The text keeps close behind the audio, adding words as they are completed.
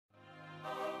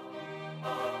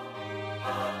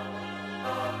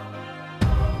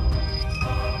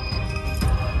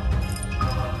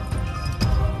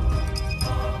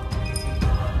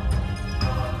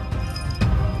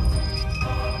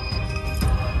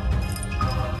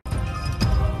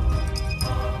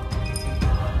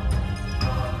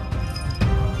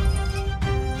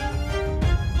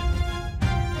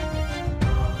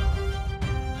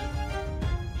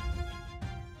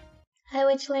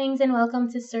witchlings, and welcome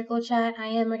to Circle Chat. I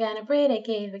am Morgana Braid,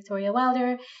 aka Victoria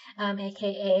Wilder,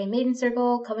 aka Maiden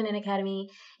Circle, Covenant Academy,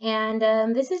 and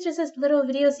this is just a little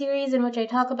video series in which I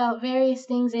talk about various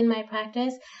things in my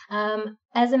practice.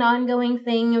 As an ongoing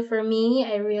thing for me,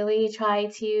 I really try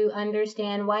to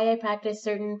understand why I practice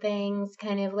certain things,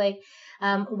 kind of like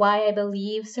why I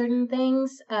believe certain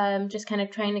things, just kind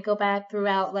of trying to go back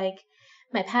throughout like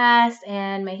my past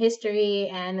and my history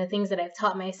and the things that I've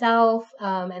taught myself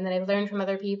and that I've learned from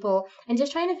other people, and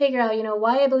just trying to figure out,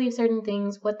 why I believe certain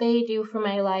things, what they do for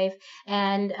my life,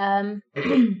 and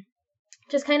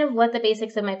just kind of what the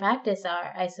basics of my practice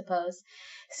are, I suppose.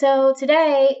 So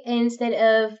today, instead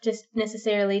of just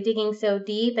necessarily digging so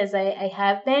deep as I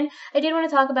have been, I did want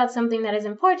to talk about something that is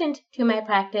important to my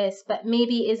practice, but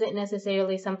maybe isn't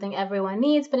necessarily something everyone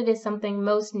needs, but it is something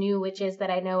most new witches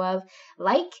that I know of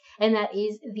like, and that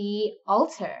is the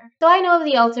altar. So I know of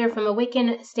the altar from a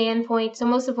Wiccan standpoint, so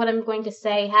most of what I'm going to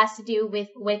say has to do with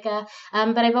Wicca,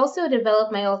 but I've also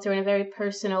developed my altar in a very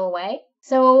personal way.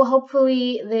 So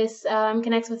hopefully this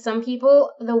connects with some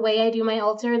people. The way I do my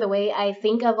altar, the way I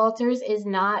think of altars is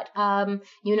not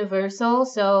universal.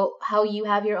 So how you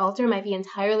have your altar might be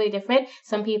entirely different.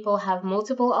 Some people have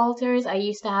multiple altars. I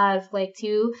used to have like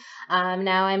two.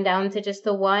 Now I'm down to just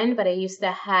the one, but I used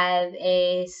to have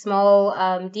a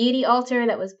small deity altar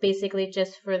that was basically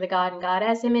just for the god and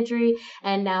goddess imagery.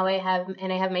 And now I have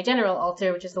my general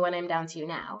altar, which is the one I'm down to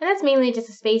now. And that's mainly just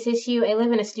a space issue. I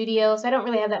live in a studio, so I don't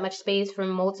really have that much space from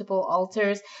multiple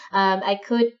altars. I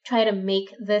could try to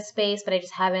make the space, but I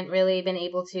just haven't really been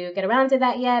able to get around to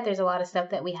that yet. There's a lot of stuff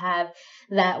that we have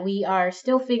that we are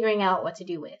still figuring out what to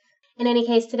do with. In any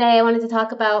case, today I wanted to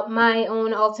talk about my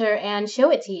own altar and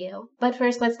show it to you. But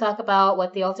first, let's talk about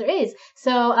what the altar is.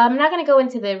 So I'm not going to go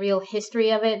into the real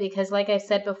history of it because, like I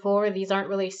said before, these aren't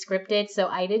really scripted, so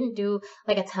I didn't do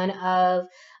like a ton of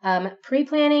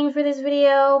pre-planning for this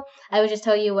video. I would just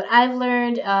tell you what I've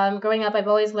learned. Growing up, I've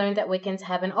always learned that Wiccans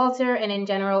have an altar, and in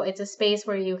general, it's a space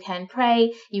where you can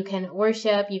pray, you can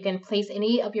worship, you can place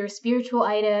any of your spiritual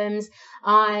items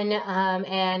on,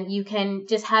 and you can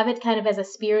just have it kind of as a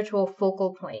spiritual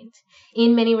focal point.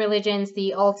 In many religions,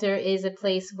 the altar is a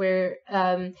place where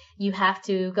you have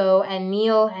to go and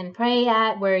kneel and pray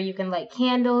at, where you can light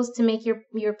candles to make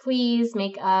your pleas,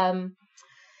 make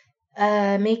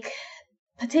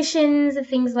petitions and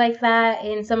things like that.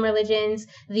 In some religions,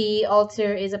 the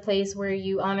altar is a place where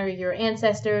you honor your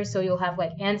ancestors, so you'll have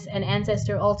like an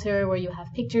ancestor altar where you have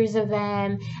pictures of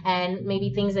them and maybe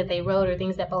things that they wrote or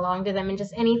things that belong to them, and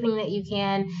just anything that you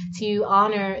can to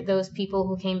honor those people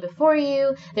who came before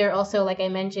you. There are also, like I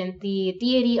mentioned, the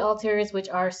deity altars, which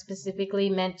are specifically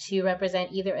meant to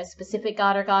represent either a specific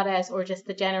god or goddess or just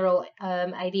the general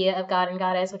idea of god and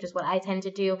goddess, which is what I tend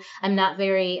to do. I'm not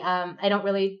very, I don't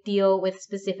really deal with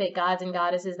specific gods and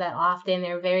goddesses that often.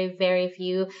 There are very, very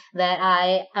few that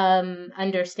I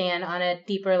understand on a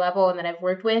deeper level and that I've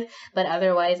worked with, but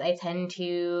otherwise I tend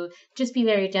to just be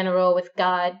very general with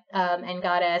god and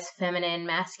goddess, feminine,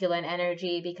 masculine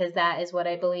energy, because that is what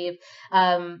I believe.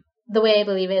 The way I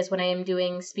believe it is when I am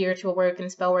doing spiritual work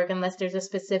and spell work, unless there's a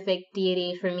specific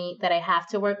deity for me that I have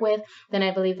to work with, then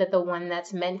I believe that the one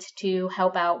that's meant to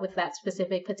help out with that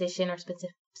specific petition or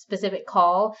specific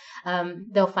call,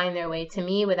 they'll find their way to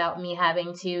me without me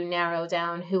having to narrow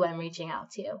down who I'm reaching out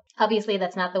to. Obviously,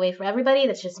 that's not the way for everybody.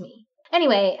 That's just me.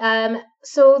 Anyway,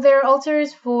 so there are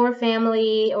altars for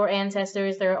family or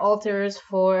ancestors. There are altars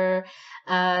for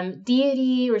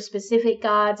deity or specific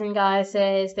gods and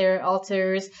goddesses. There are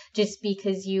altars just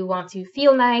because you want to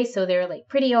feel nice. So there are like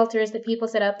pretty altars that people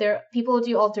set up. People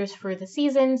do altars for the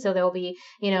season. So there'll be,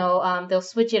 they'll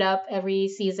switch it up every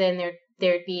season.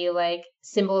 There'd be like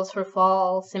symbols for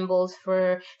fall, symbols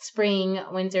for spring,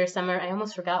 winter, summer. I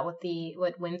almost forgot what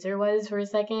winter was for a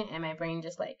second, and my brain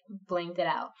just like blinked it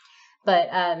out. But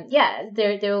yeah,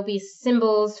 there will be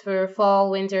symbols for fall,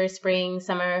 winter, spring,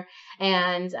 summer,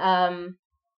 and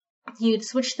you'd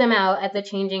switch them out at the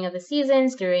changing of the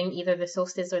seasons during either the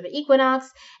solstice or the equinox,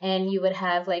 and you would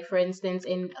have, like, for instance,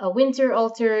 in a winter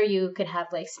altar, you could have,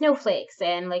 like, snowflakes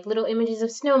and, like, little images of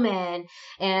snowmen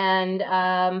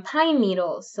and pine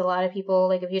needles. So a lot of people,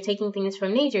 like, if you're taking things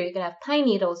from nature, you could have pine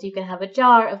needles. You can have a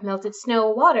jar of melted snow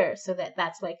water, so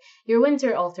that's, like, your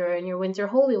winter altar and your winter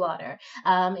holy water.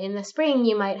 In the spring,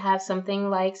 you might have something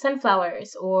like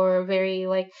sunflowers or very,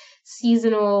 like,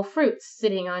 seasonal fruits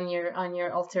sitting on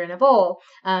your altar. in a bowl.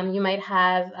 You might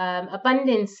have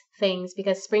abundance things,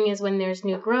 because spring is when there's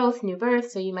new growth, new birth.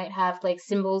 So you might have like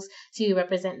symbols to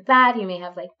represent that. You may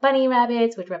have like bunny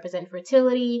rabbits, which represent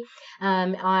fertility.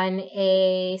 On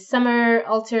a summer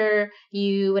altar,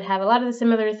 you would have a lot of the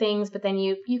similar things, but then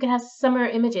you could have summer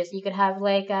images. You could have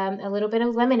like a little bit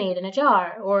of lemonade in a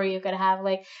jar, or you could have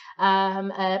like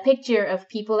a picture of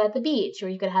people at the beach, or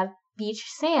you could have beach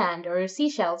sand or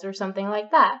seashells or something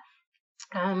like that.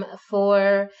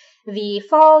 For the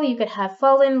fall, you could have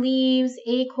fallen leaves,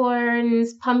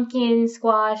 acorns, pumpkin,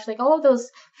 squash, like all of those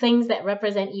things that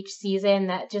represent each season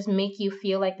that just make you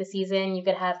feel like the season. You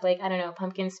could have like, I don't know,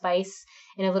 pumpkin spice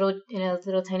in a little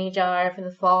tiny jar for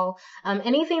the fall.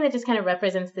 Anything that just kind of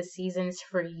represents the seasons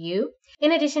for you.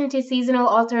 In addition to seasonal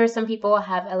altars, some people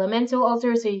have elemental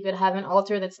altars, so you could have an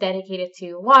altar that's dedicated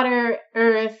to water,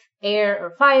 earth, air,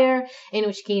 or fire, in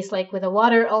which case, like with a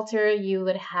water altar, you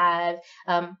would have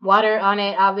water on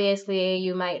it. Obviously,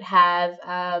 you might have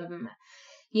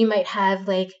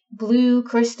like blue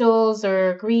crystals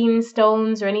or green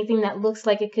stones or anything that looks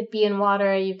like it could be in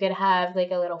water. You could have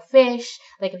like a little fish.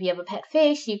 Like if you have a pet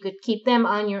fish, you could keep them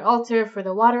on your altar for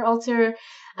the water altar.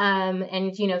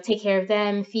 And take care of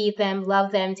them, feed them,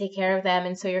 love them, take care of them.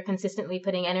 And so you're consistently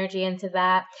putting energy into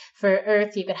that. For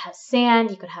earth, you could have sand,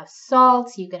 you could have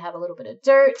salt, you could have a little bit of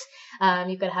dirt.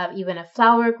 You could have even a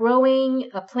flower growing,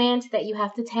 a plant that you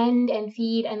have to tend and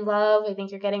feed and love. I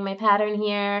think you're getting my pattern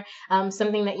here.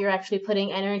 Something that you're actually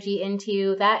putting energy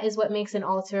into. That is what makes an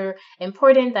altar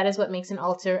important. That is what makes an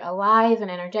altar alive and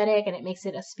energetic, and it makes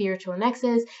it a spiritual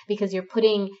nexus, because you're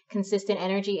putting consistent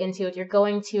energy into it. You're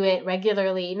going to it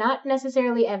regularly. Not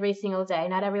necessarily every single day.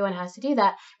 Not everyone has to do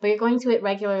that, but you're going to it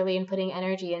regularly and putting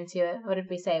energy into it. What did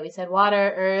we say? We said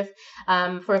water, earth.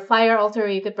 For a fire altar,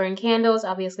 you could burn candles.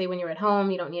 Obviously, when you're at home,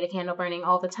 you don't need a candle burning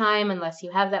all the time unless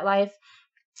you have that life.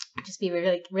 Just be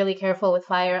really, really careful with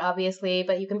fire, obviously,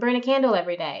 but you can burn a candle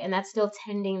every day, and that's still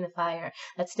tending the fire.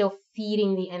 That's still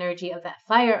feeding the energy of that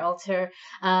fire altar.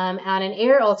 On an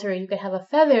air altar, you could have a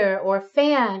feather or a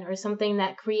fan or something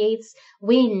that creates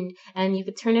wind, and you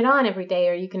could turn it on every day,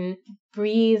 or you can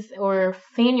breathe or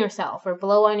fan yourself or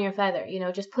blow on your feather,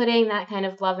 just putting that kind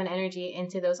of love and energy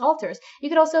into those altars. You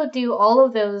could also do all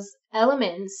of those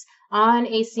elements on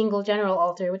a single general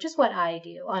altar, which is what I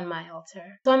do on my altar.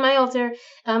 So on my altar,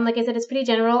 like I said, it's pretty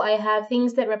general. I have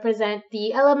things that represent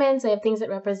the elements. I have things that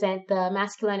represent the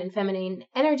masculine and feminine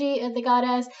energy of the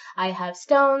goddess. I have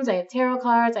stones. I have tarot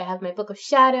cards. I have my book of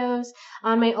shadows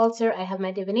on my altar. I have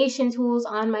my divination tools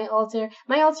on my altar.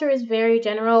 My altar is very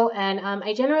general, and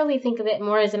I generally think of it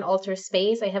more as an altar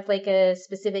space. I have like a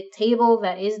specific table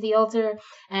that is the altar,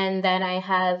 and then I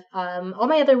have all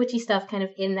my other witchy stuff kind of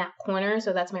in that corner.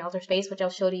 So that's my altar space, which I'll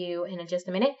show to you in just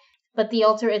a minute. But the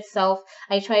altar itself,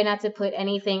 I try not to put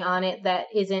anything on it that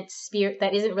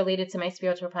isn't related to my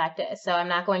spiritual practice. So I'm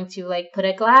not going to like put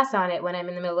a glass on it when I'm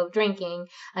in the middle of drinking.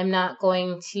 I'm not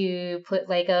going to put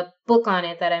like a book on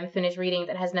it that I'm finished reading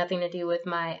that has nothing to do with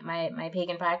my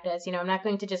pagan practice. I'm not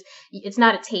going to it's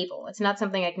not a table. It's not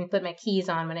something I can put my keys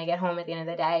on when I get home at the end of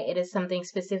the day. It is something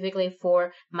specifically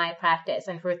for my practice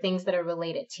and for things that are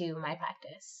related to my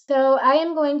practice. So I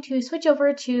am going to switch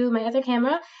over to my other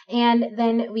camera, and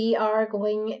then we are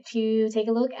going to take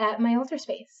a look at my altar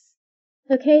space.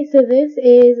 Okay, so this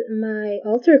is my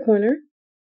altar corner.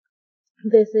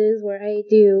 This is where I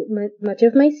do much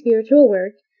of my spiritual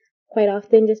work, quite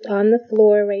often just on the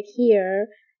floor right here.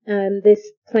 This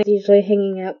plant is usually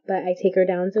hanging up, but I take her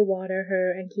down to water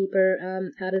her and keep her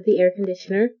out of the air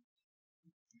conditioner.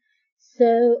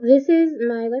 So this is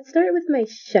let's start with my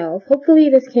shelf. Hopefully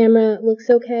this camera looks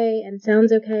okay and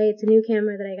sounds okay. It's a new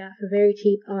camera that I got for very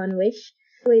cheap on Wish.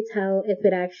 I can't really tell if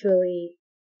it actually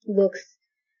looks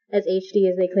as HD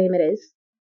as they claim it is.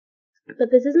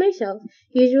 But this is my shelf.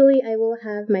 Usually I will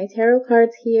have my tarot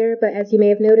cards here, but as you may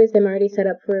have noticed, I'm already set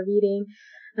up for a reading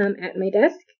at my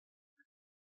desk.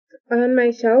 On my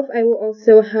shelf, I will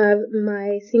also have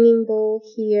my singing bowl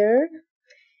here,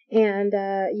 and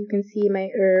you can see my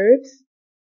herbs.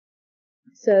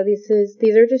 So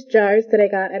these are just jars that I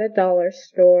got at a dollar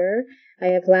store. I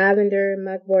have lavender,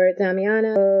 mugwort,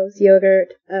 damiana,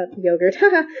 yogurt,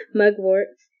 mugwort,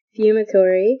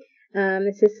 fumitory.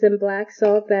 This is some black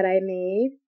salt that I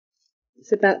made.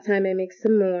 It's about time I make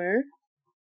some more.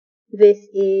 This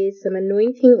is some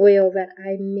anointing oil that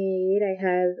I made. I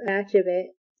have a batch of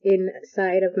it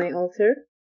inside of my altar.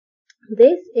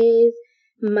 This is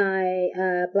my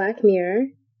black mirror.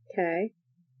 Okay.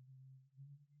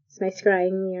 It's my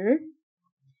scrying mirror.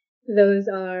 Those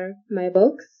are my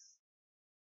books.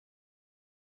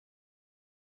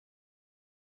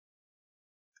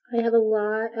 I have a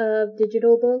lot of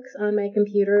digital books on my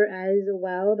computer as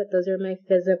well, but those are my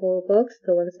physical books,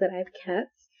 the ones that I've kept.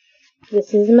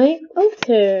 This is my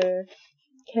altar,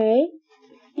 okay?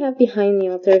 I have behind the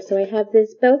altar, so I have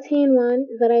this Beltane one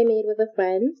that I made with a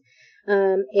friend,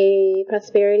 a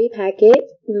prosperity packet,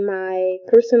 my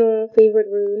personal favorite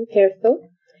rune, Pertho.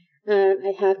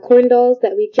 I have corn dolls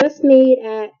that we just made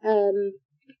at,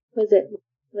 was it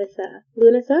with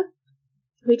Lunasa?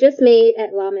 We just made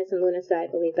at Lamas and Lunasa, I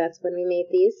believe that's when we made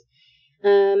these.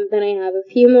 Then I have a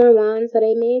few more wands that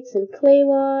I made, some clay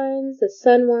wands, a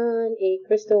sun wand, a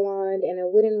crystal wand, and a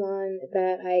wooden wand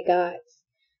that I got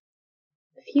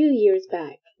a few years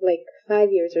back, like 5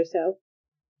 years or so.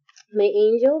 My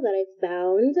angel that I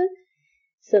found,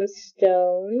 some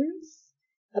stones,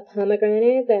 a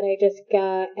pomegranate that I just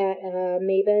got at a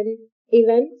Maiden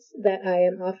event that I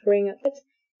am offering up,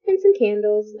 and some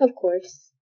candles, of course.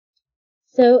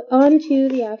 So on to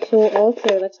the actual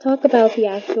altar. Let's talk about the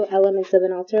actual elements of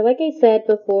an altar. Like I said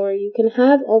before, you can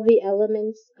have all the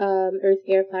elements, earth,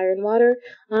 air, fire, and water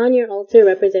on your altar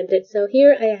represented. So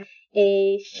here I have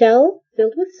a shell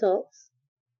filled with salts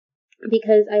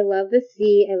because I love the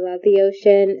sea, I love the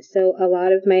ocean, so a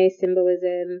lot of my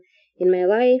symbolism in my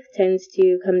life tends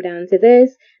to come down to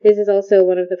this. This is also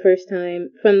one of the first times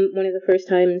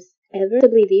ever,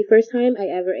 possibly the first time I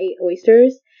ever ate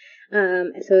oysters.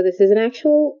 So this is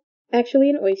actually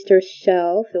an oyster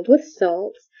shell filled with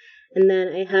salt. And then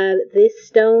I have this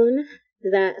stone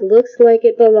that looks like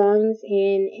it belongs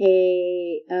in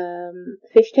a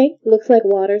fish tank. Looks like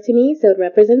water to me, so it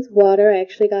represents water. I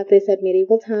actually got this at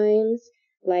medieval times,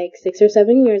 like 6 or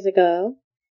 7 years ago.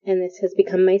 And this has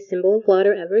become my symbol of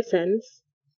water ever since.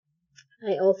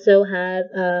 I also have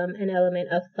an element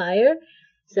of fire.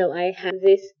 So I have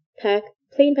this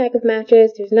plain pack of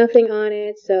matches. There's nothing on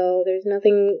it, so there's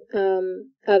nothing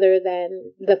other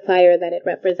than the fire that it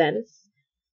represents.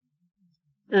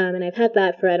 And I've had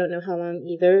that for I don't know how long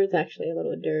either. It's actually a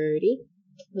little dirty,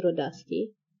 a little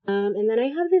dusty. And then I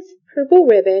have this purple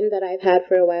ribbon that I've had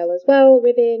for a while as well.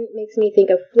 Ribbon makes me think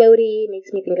of floaty,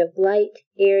 makes me think of light,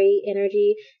 airy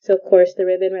energy. So of course the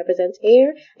ribbon represents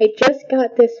air. I just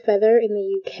got this feather in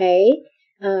the UK.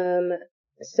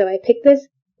 So I picked this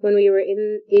when we were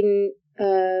in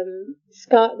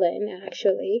Scotland,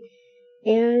 actually.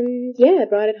 And yeah, I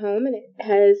brought it home, and it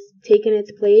has taken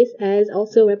its place as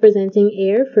also representing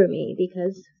air for me,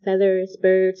 because feathers,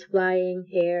 birds, flying,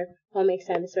 air, all makes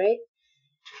sense, right?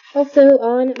 Also,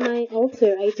 on my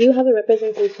altar, I do have a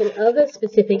representation of a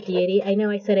specific deity. I know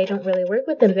I said I don't really work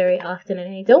with them very often,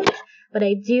 and I don't, but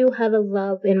I do have a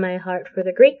love in my heart for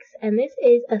the Greeks, and this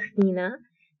is Athena,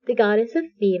 the goddess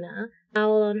Athena.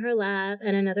 Owl on her lap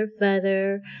and another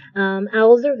feather.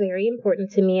 Owls are very important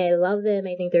to me. I love them.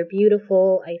 I think they're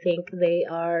beautiful. I think they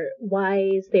are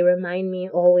wise. They remind me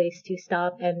always to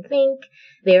stop and think.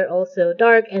 They're also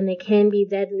dark, and they can be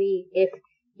deadly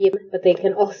but they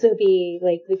can also be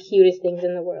like the cutest things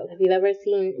in the world. If you've ever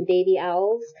seen baby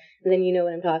owls, then you know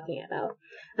what I'm talking about.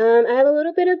 I have a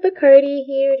little bit of Bacardi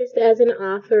here just as an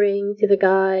offering to the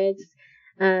gods.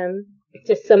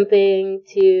 Just something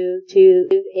to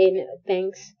give in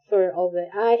thanks for all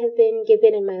that I have been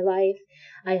given in my life.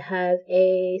 I have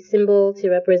a symbol to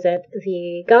represent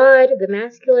the god, the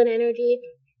masculine energy.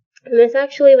 And this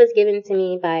actually was given to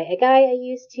me by a guy I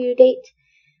used to date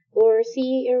or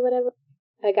see or whatever.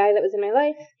 A guy that was in my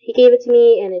life. He gave it to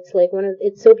me, and it's like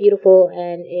it's so beautiful,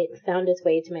 and it found its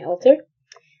way to my altar.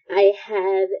 I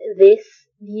have this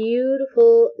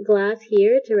beautiful glass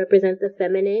here to represent the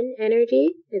feminine energy.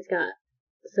 It's got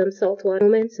some salt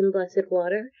water and some blessed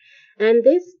water. And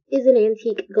this is an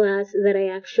antique glass that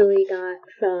I actually got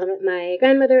from my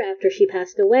grandmother after she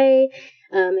passed away.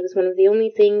 It was one of the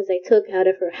only things I took out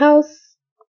of her house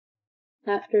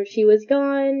after she was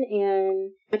gone,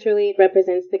 and naturally it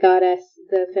represents the goddess,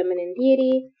 the feminine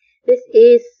deity. This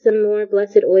is some more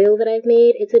blessed oil that I've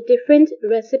made. It's a different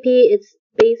recipe. It's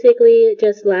basically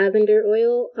just lavender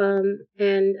oil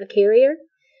and a carrier.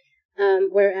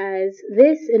 Whereas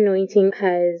this anointing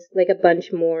has like a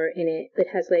bunch more in it. It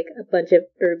has like a bunch of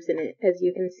herbs in it, as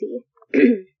you can see.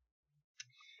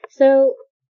 So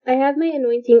I have my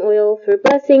anointing oil for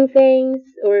blessing things,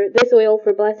 or this oil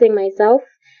for blessing myself,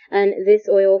 and this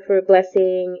oil for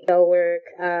blessing spell work,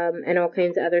 and all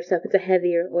kinds of other stuff. It's a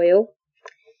heavier oil.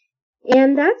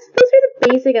 And those are the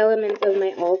basic elements of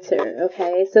my altar,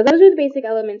 okay? So those are the basic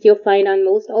elements you'll find on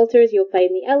most altars. You'll find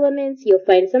the elements, you'll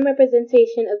find some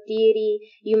representation of deity,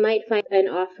 you might find an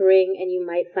offering, and you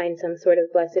might find some sort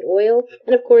of blessed oil,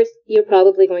 and of course, you're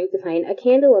probably going to find a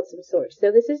candle of some sort.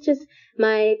 So this is just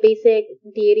my basic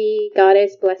deity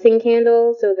goddess blessing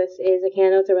candle. So this is a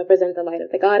candle to represent the light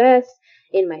of the goddess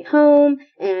in my home,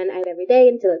 and I light every day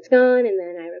until it's gone, and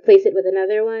then I replace it with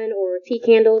another one, or tea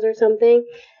candles or something.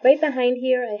 Right behind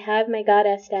here, I have my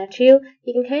goddess statue.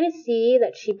 You can kind of see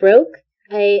that she broke.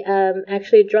 I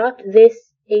actually dropped this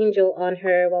angel on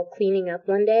her while cleaning up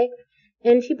one day,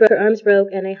 and she broke. Her arms broke,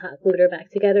 and I hot glued her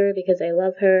back together because I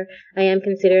love her. I am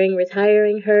considering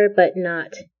retiring her, but I'm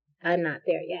not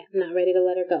there yet. I'm not ready to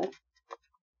let her go.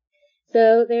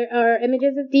 So there are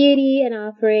images of deity and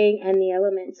offering and the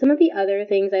elements. Some of the other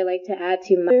things I like to add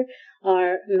to my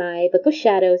are my Book of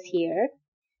Shadows here.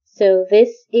 So this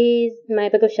is my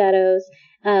Book of Shadows.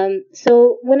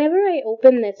 So whenever I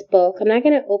open this book, I'm not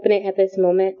going to open it at this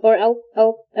moment, or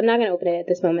I'm not going to open it at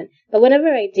this moment, but whenever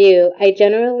I do, I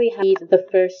generally have the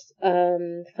first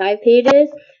 5 pages.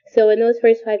 So in those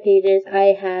first 5 pages,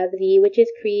 I have the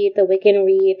Witch's Creed, the Wiccan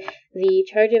Read, the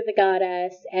Charge of the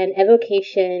Goddess, and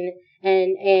Evocation,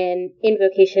 and an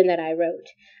invocation that I wrote.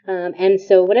 And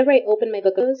so whenever I open my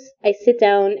book, I sit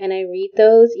down and I read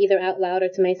those either out loud or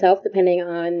to myself, depending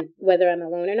on whether I'm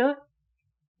alone or not.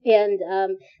 And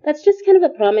that's just kind of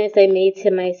a promise I made to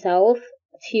myself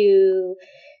to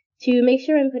make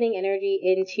sure I'm putting energy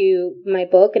into my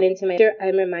book and into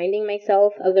I'm reminding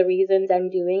myself of the reasons I'm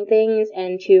doing things,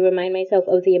 and to remind myself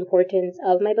of the importance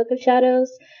of my Book of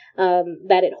Shadows,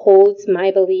 that it holds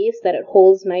my beliefs, that it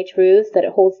holds my truths, that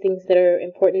it holds things that are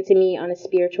important to me on a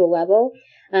spiritual level.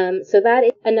 So that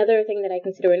is another thing that I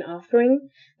consider an offering,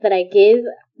 that I give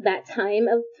that time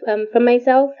from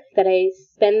myself, that I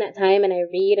spend that time and I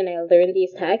read and I learn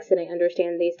these texts and I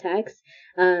understand these texts,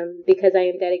 because I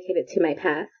am dedicated to my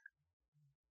path.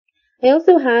 I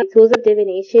also have tools of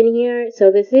divination here.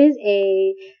 So this is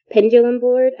a pendulum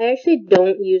board. I actually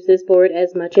don't use this board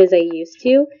as much as I used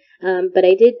to, but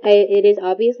it is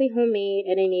obviously homemade,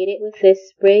 and I made it with this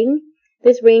ring.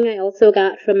 This ring I also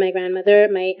got from my grandmother.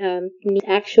 My niece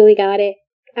actually got it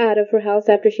out of her house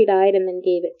after she died and then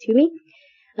gave it to me.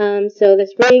 So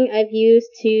this ring I've used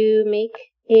to make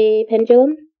a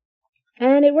pendulum,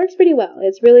 and it works pretty well.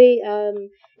 It's really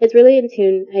in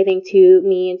tune, I think, to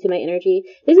me and to my energy.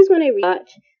 This is one I got,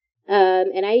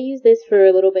 and I use this for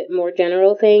a little bit more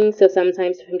general things. So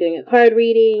sometimes if I'm doing a card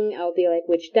reading, I'll be like,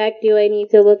 which deck do I need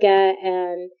to look at?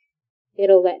 And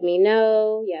it'll let me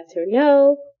know, yes or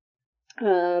no.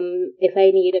 If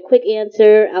I need a quick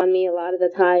answer, on me a lot of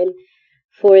the time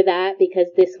for that, because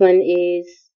this one is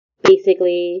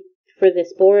basically for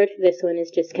this board. This one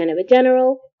is just kind of a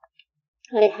general.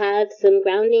 I have some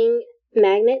grounding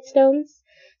magnet stones.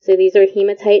 So these are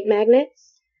hematite magnets.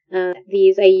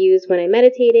 These I use when I'm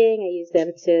meditating. I use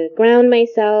them to ground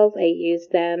myself. I use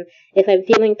them if I'm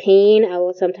feeling pain. I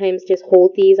will sometimes just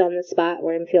hold these on the spot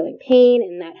where I'm feeling pain,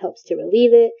 and that helps to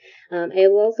relieve it. I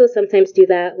will also sometimes do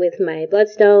that with my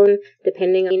bloodstone,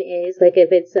 depending on is like if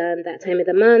it's that time of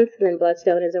the month, then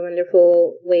bloodstone is a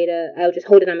wonderful way I'll just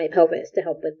hold it on my pelvis to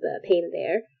help with the pain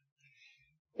there.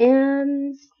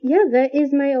 And yeah, that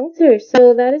is my altar.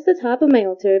 So that is the top of my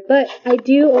altar. But I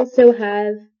do also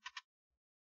have,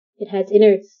 it has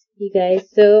innards, you guys.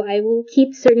 So I will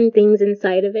keep certain things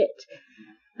inside of it.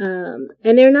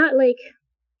 And they're not like,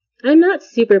 I'm not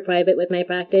super private with my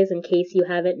practice, in case you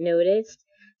haven't noticed.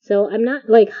 So I'm not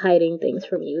like hiding things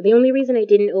from you. The only reason I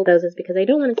didn't open those is because I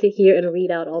don't want to sit here and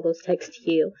read out all those texts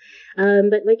to you.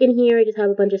 But like in here, I just have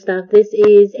a bunch of stuff. This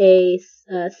is a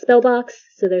spell box,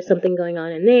 so there's something going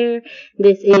on in there.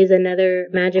 This is another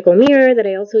magical mirror that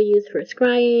I also use for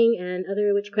scrying and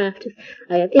other witchcraft.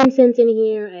 I have incense in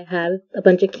here. I have a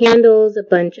bunch of candles, a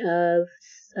bunch of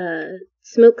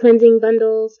smoke cleansing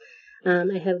bundles.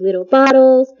 I have little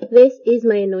bottles. This is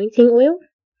my anointing oil,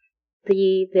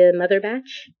 the mother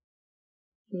batch.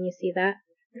 Can you see that?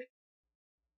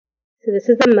 So this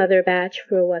is the mother batch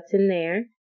for what's in there.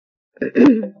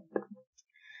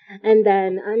 And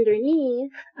then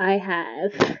underneath, I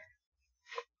have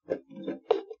a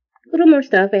little more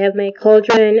stuff. I have my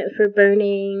cauldron for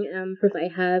burning. I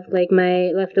have like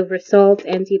my leftover salt,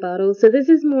 empty bottles. So this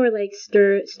is more like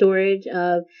storage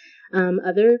of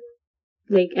other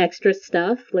like extra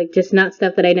stuff, like just not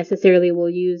stuff that I necessarily will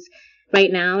use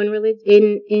right now in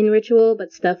ritual,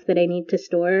 but stuff that I need to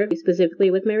store specifically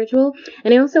with my ritual.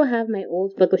 And I also have my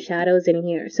old Book of Shadows in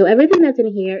here. So everything that's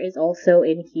in here is also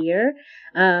in here.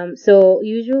 So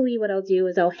usually what I'll do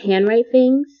is I'll handwrite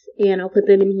things and I'll put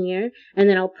them in here, and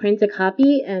then I'll print a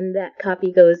copy, and that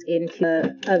copy goes into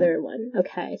the other one.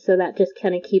 Okay, so that just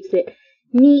kind of keeps it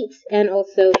neat, and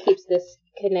also keeps this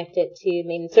connected to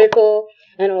Maiden Circle,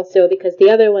 and also because the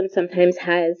other one sometimes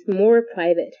has more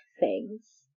private things.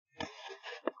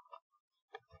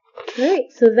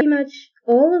 Alright, so that's pretty much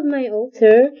all of my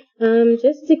altar.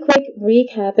 Just a quick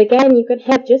recap. Again, you could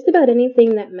have just about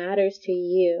anything that matters to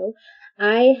you.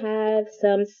 I have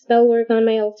some spell work on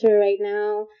my altar right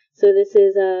now. So this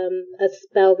is a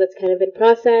spell that's kind of in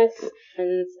process,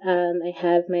 and I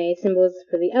have my symbols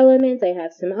for the elements. I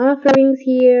have some offerings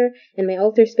here in my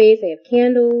altar space. I have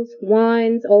candles,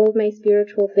 wands, all of my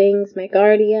spiritual things, my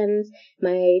guardians,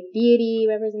 my deity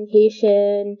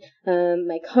representation,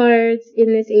 my cards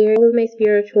in this area, all of my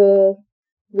spiritual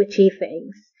witchy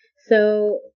things.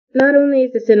 So not only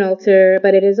is this an altar,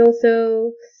 but it is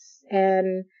also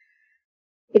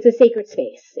it's a sacred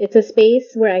space. It's a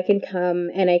space where I can come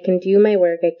and I can do my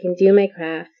work, I can do my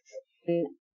craft, and,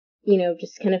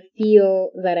 just kind of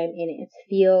feel that I'm in it,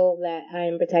 feel that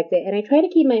I'm protected. And I try to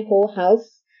keep my whole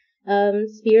house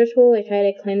spiritual. I try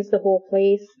to cleanse the whole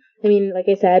place. I mean, like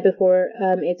I said before,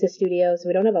 it's a studio, so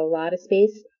we don't have a lot of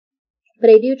space.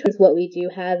 But I do trust what we do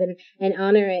have and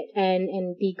honor it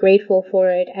and be grateful for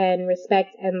it and respect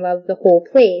and love the whole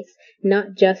place,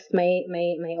 not just my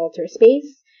altar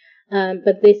space.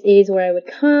 But this is where I would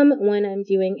come when I'm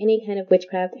doing any kind of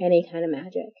witchcraft, any kind of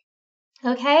magic.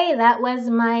 Okay, that was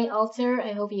my altar.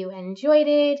 I hope you enjoyed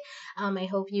it. I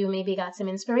hope you maybe got some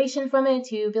inspiration from it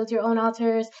to build your own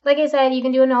altars. Like I said, you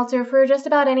can do an altar for just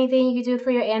about anything. You can do it for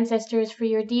your ancestors, for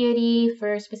your deity,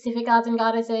 for specific gods and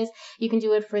goddesses. You can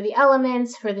do it for the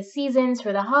elements, for the seasons,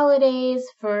 for the holidays,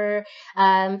 for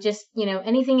just,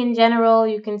 anything in general.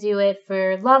 You can do it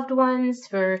for loved ones,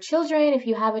 for children. If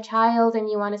you have a child and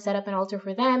you want to set up an altar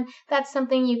for them, that's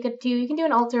something you could do. You can do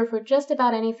an altar for just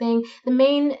about anything. The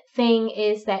main thing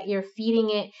is that you're feeding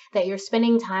it, that you're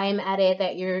spending time at it,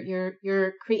 that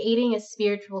you're creating a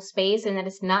spiritual space, and that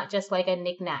it's not just like a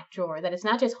knick-knack drawer, that it's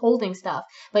not just holding stuff,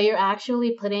 but you're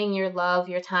actually putting your love,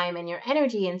 your time, and your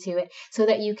energy into it so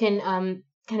that you can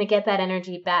kind of get that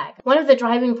energy back. One of the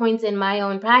driving points in my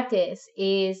own practice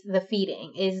is the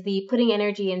feeding, is the putting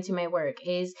energy into my work,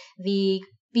 is the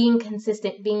being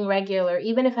consistent, being regular.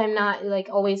 Even if I'm not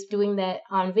always doing that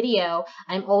on video,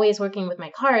 I'm always working with my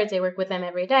cards. I work with them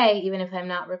every day, even if I'm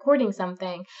not recording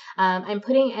something. I'm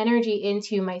putting energy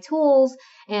into my tools,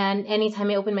 and anytime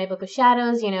I open my Book of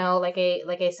Shadows, like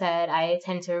I said, I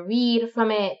tend to read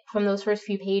from it, from those first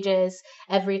few pages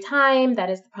every time. That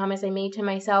is the promise I made to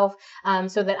myself,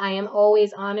 so that I am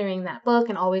always honoring that book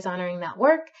and always honoring that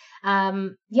work.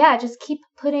 Just keep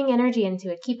putting energy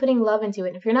into it, keep putting love into it.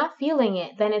 And if you're not feeling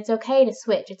it, then it's okay to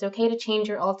switch. It's okay to change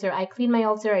your altar. I clean my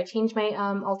altar. I change my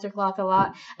altar cloth a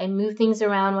lot. I move things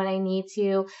around when I need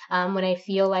to, when I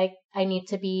feel like I need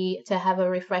to have a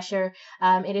refresher.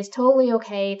 It is totally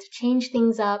okay to change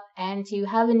things up and to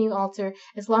have a new altar,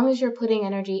 as long as you're putting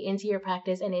energy into your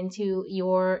practice and into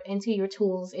your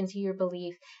tools, into your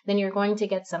belief. Then you're going to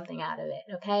get something out of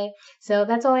it. Okay, so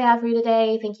that's all I have for you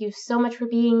today. Thank you so much for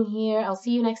being here. I'll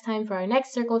see you next time for our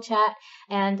next circle chat.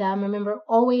 And remember,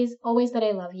 always that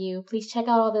I love you. Please check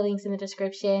out all the links in the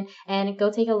description and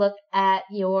go take a look at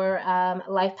your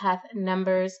life path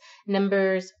numbers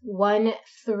 1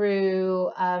 through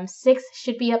 6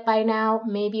 should be up by now.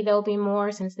 Maybe there'll be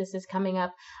more, since this is coming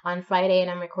up on Friday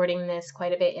and I'm recording this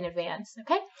quite a bit in advance.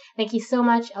 Okay, thank you so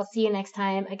much. I'll see you next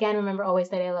time. Again, remember always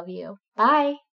that I love you. Bye.